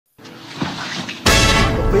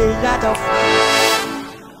without a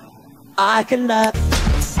I cannot.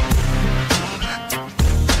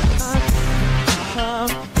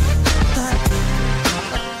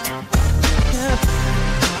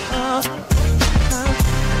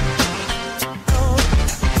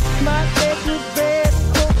 My bed to bed,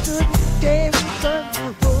 go to the game, turn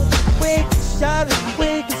wake, shout and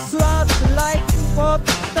wake, slot the light, walk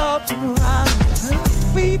the dog around.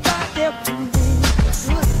 We back there for me,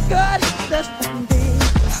 God is best for me.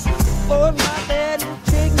 On my bed,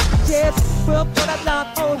 take the chance, well, but I'm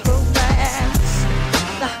not on romance.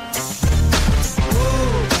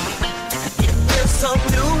 It feels so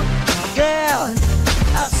new, girl.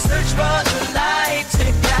 I search for the light to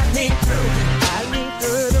guide me through.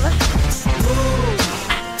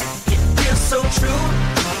 It feels so true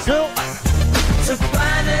to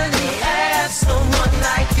finally have someone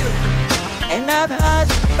like you. And I've heard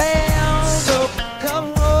you fail, so come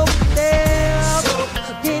over there. So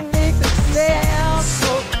give me the sound,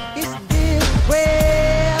 so it's still well.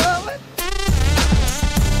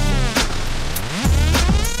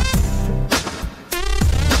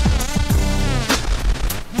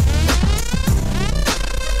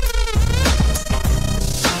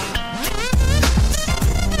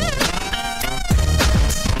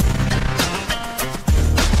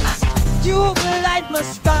 You light my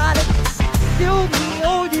scarlet, you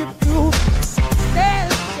know you do.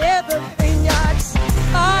 There's everything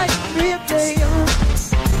I feel for you.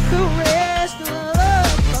 The rest of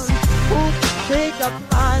love who take up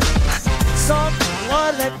mine.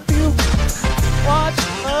 Someone like you, watch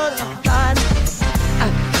other line.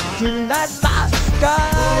 You light my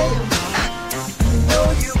sky, you know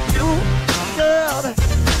you do, girl.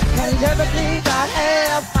 And everything I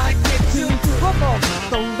have, I give to you. Come on,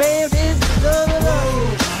 so baby.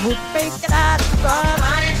 Would make it out of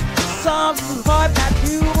mine. Some heart that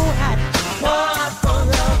you had, one for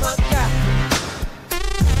love of God.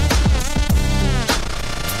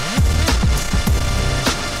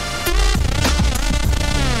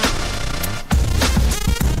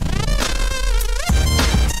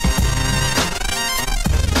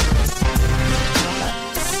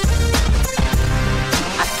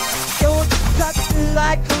 You're cut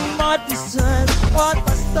like a modern sun. What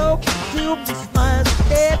was so you be smile.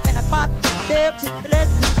 And I bought them to let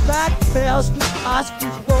me back bells to ask you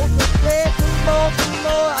for the day. The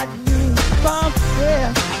more I knew from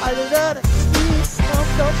there. I love it. I'm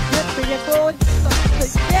so slippy and going. The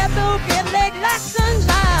devil can make like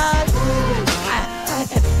sunshine. I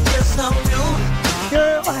can feel so new.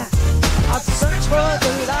 Girl, I'll search for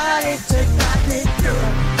the light to guide me through.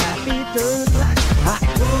 Got me through.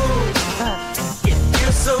 It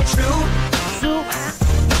feels so true.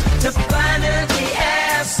 To finally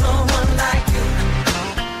have someone like you.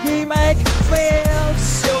 He make it well,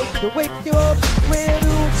 so to wake you up,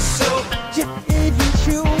 well, so you in your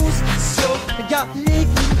shoes, so you got